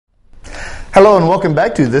Hello and welcome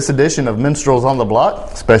back to this edition of Minstrels on the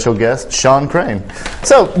Block. Special guest Shaun Crane.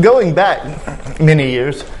 So, going back many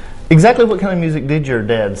years, exactly what kind of music did your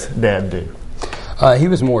dad's dad do? He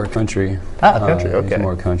was more country. Country, okay. He was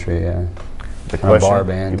more country, yeah. The question bar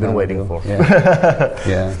band you've been waiting for. Yeah.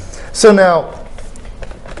 Yeah. So now,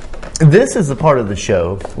 this is the part of the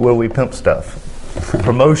show where we pimp stuff.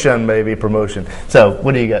 Promotion, maybe promotion. So,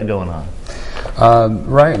 what do you got going on?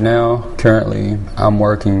 Right now, currently, I'm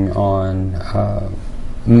working on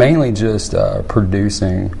mainly just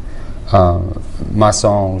producing my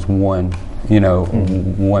songs one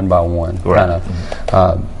by one. Right. Kind of.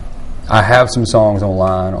 I have some songs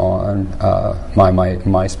online on my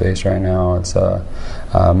MySpace right now. It's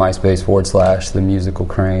MySpace / The Musical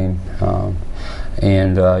Crane.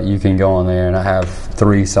 And you can go on there, and I have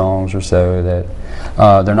 3 songs or so that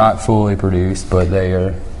they're not fully produced, but they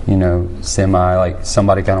are, semi, like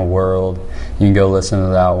Somebody Kind of World. You can go listen to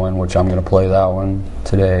that one, which I'm going to play that one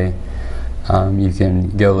today. You can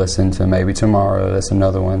go listen to Maybe Tomorrow. That's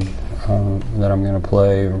another one that I'm going to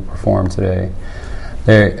play or perform today.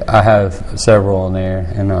 I have several on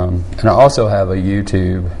there, and I also have a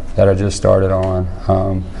YouTube that I just started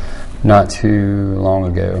on not too long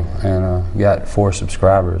ago, and got 4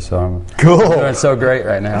 subscribers, so I'm doing so great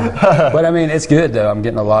right now. But I mean, it's good though. I'm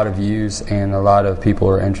getting a lot of views, and a lot of people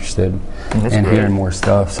are interested in hearing more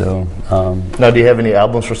stuff. So now, do you have any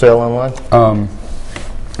albums for sale online?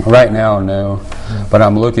 Right now, no, but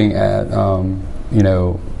I'm looking at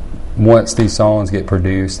once these songs get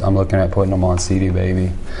produced, I'm looking at putting them on CD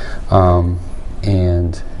Baby,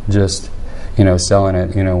 and just selling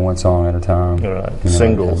it one song at a time. All right.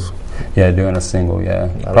 Singles. Yeah, doing a single. Yeah,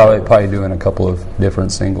 probably doing a couple of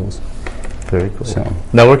different singles. Very cool. So,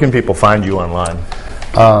 now, where can people find you online?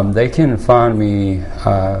 They can find me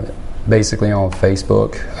basically on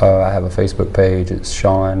Facebook. I have a Facebook page. It's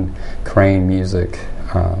Shaun Crane Music.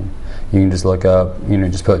 You can just look up,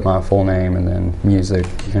 just put my full name and then music,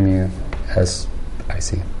 MUSIC.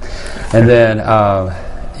 And then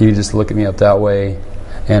you just look at me up that way.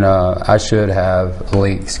 And I should have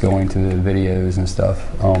links going to the videos and stuff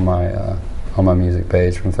on my music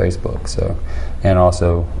page from Facebook. So, and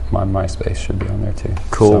also my MySpace should be on there too.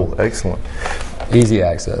 Cool, so, excellent, easy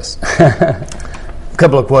access. A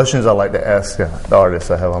couple of questions I like to ask the artists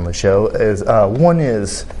I have on the show is one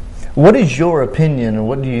is, what is your opinion and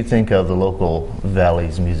what do you think of the local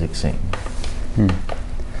Valley's music scene?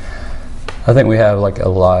 I think we have like a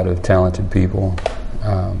lot of talented people.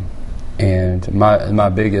 And my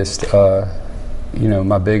biggest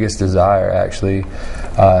desire, actually,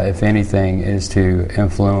 if anything, is to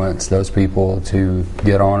influence those people to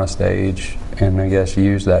get on a stage and I guess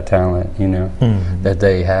use that talent, that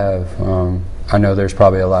they have. I know there's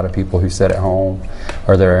probably a lot of people who sit at home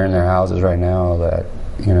or they're in their houses right now that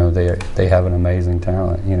they have an amazing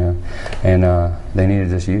talent, and they need to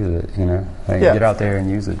just use it, get out there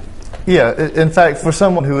and use it. Yeah, in fact, for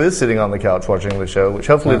someone who is sitting on the couch watching the show, which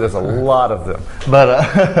hopefully there's a lot of them, but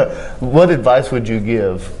what advice would you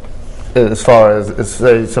give as far as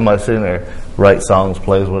say somebody sitting there, writes songs,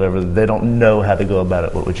 plays, whatever, they don't know how to go about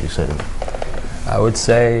it? What would you say to them? I would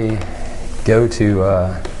say go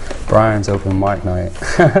to Brian's open mic night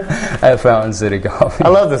at Fountain City Coffee. I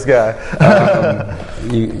love this guy.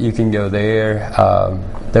 You can go there.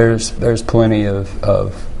 There's plenty of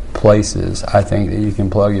places I think that you can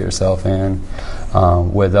plug yourself in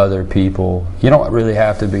with other people. You don't really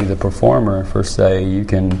have to be the performer per se. You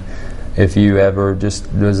can, if you ever just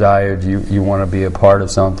desired you want to be a part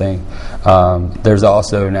of something. There's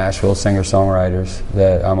also Nashville singer-songwriters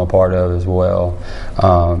that I'm a part of as well.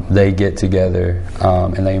 They get together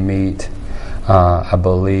and they meet, I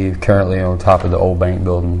believe, currently on top of the old bank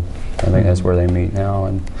building. I think that's where they meet now,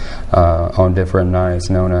 and on different nights.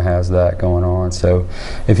 Nona has that going on. So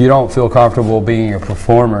if you don't feel comfortable being a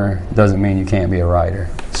performer, doesn't mean you can't be a writer.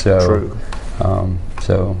 So, true.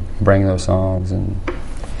 So bring those songs and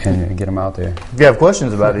get them out there. If you have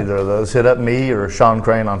questions about either of those, hit up me or Shaun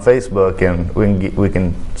Crane on Facebook, and we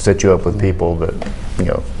can set you up with people that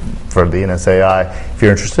for the NSAI if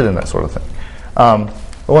you're interested in that sort of thing.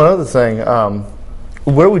 One other thing.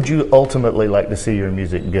 Where would you ultimately like to see your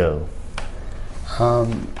music go?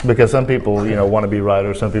 Because some people, want to be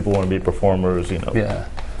writers. Some people want to be performers. Yeah.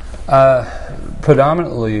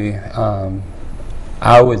 Predominantly,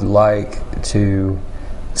 I would like to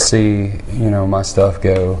see, my stuff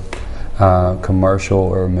go commercial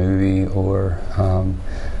or movie or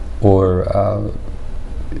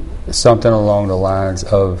something along the lines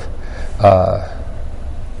of.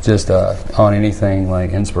 Just on anything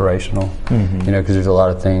like inspirational, because there's a lot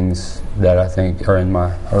of things that I think are a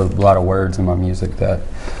lot of words in my music that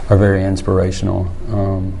are very inspirational,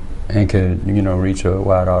 and could, you know, reach a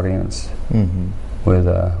wide audience with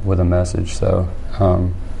a message. So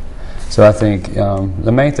I think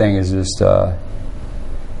the main thing is just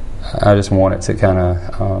I just want it to kind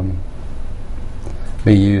of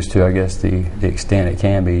be used to, I guess, the extent it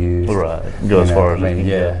can be used. Right. Go as far as it can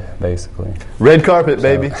yeah, go. basically. Red carpet,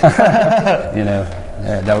 baby. You know,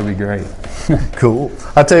 that would be great. Cool.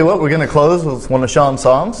 I'll tell you what, we're going to close with one of Shaun's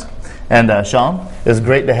songs. And Shaun, it's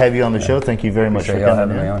great to have you on the show. Thank you very much for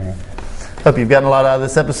coming me in. on here. Hope you've gotten a lot out of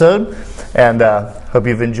this episode, and hope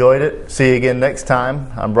you've enjoyed it. See you again next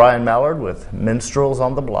time. I'm Brian Mallard with Minstrels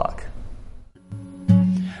on the Block.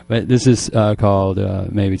 But this is called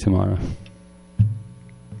Maybe Tomorrow.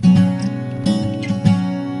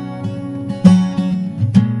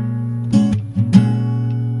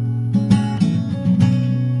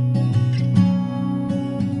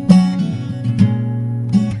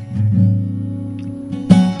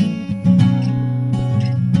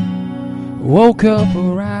 Woke up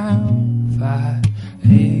around 5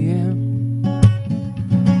 a.m.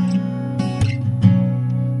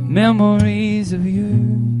 Memories of you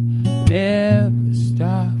never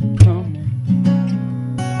stop coming.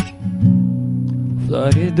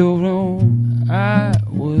 Flooded the room I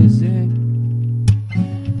was in.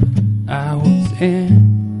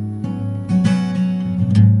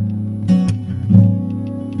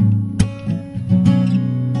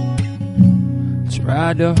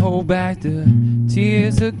 Tried to hold back the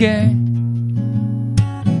tears again,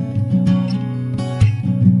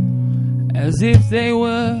 as if they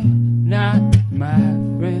were not my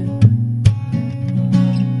friend.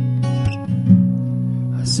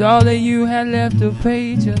 I saw that you had left a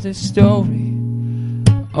page of the story.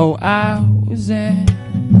 Oh, I was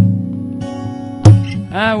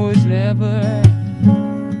never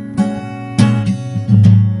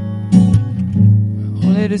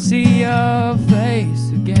only to see your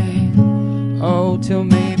face again. Oh, till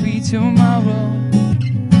maybe tomorrow.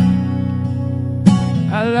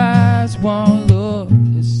 Our lives won't look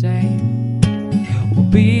the same.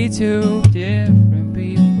 We'll be two different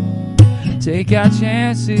people. Take our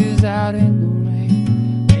chances out in the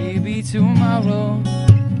rain. Maybe tomorrow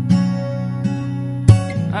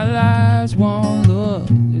our lives won't look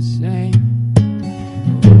the same.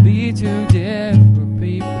 We'll be two different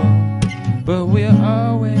people, but we'll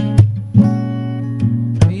always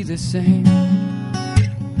be the same.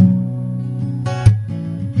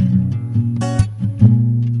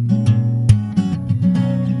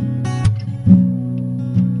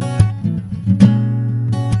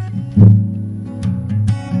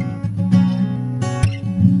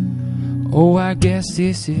 Oh, I guess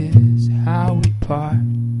this is how we part.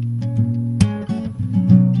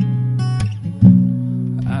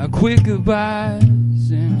 Our quick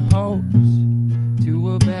goodbyes and hopes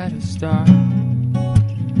to a better start.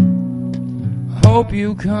 Hope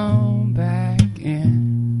you come back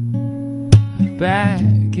into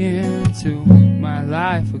my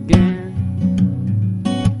life again.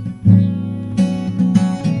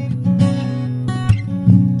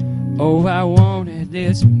 Oh, I wanted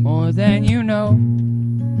this more than you know.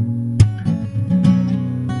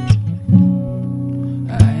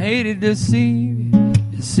 I hated to see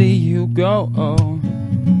you go. Oh,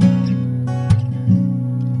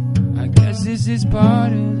 I guess this is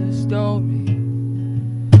part of the story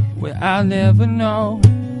where I'll never know.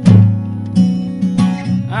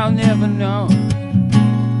 I'll never know.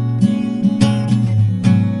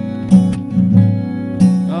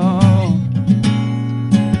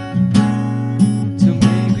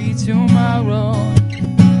 Tomorrow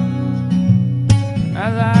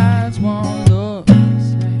our lives won't look the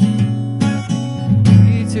same.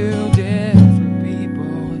 Be two different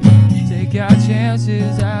people. Take our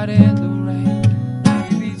chances out in the rain.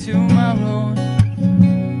 Maybe tomorrow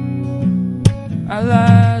our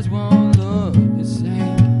lives won't look the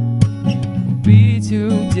same. We'll be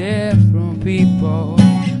two different people,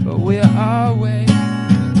 but we'll always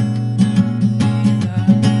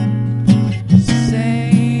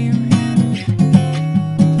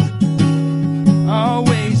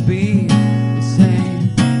be the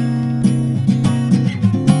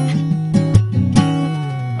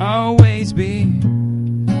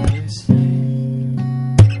same.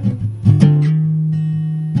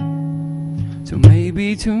 So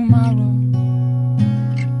maybe tomorrow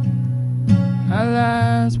our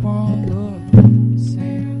lives won't look the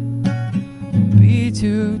same. Be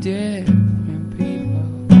two different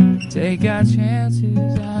people. Take our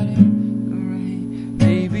chances out in the rain.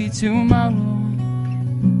 Maybe tomorrow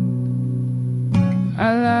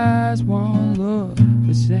our lives won't look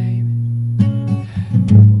the same.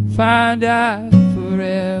 find out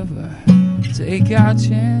forever. Take our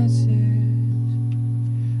chances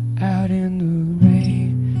out in the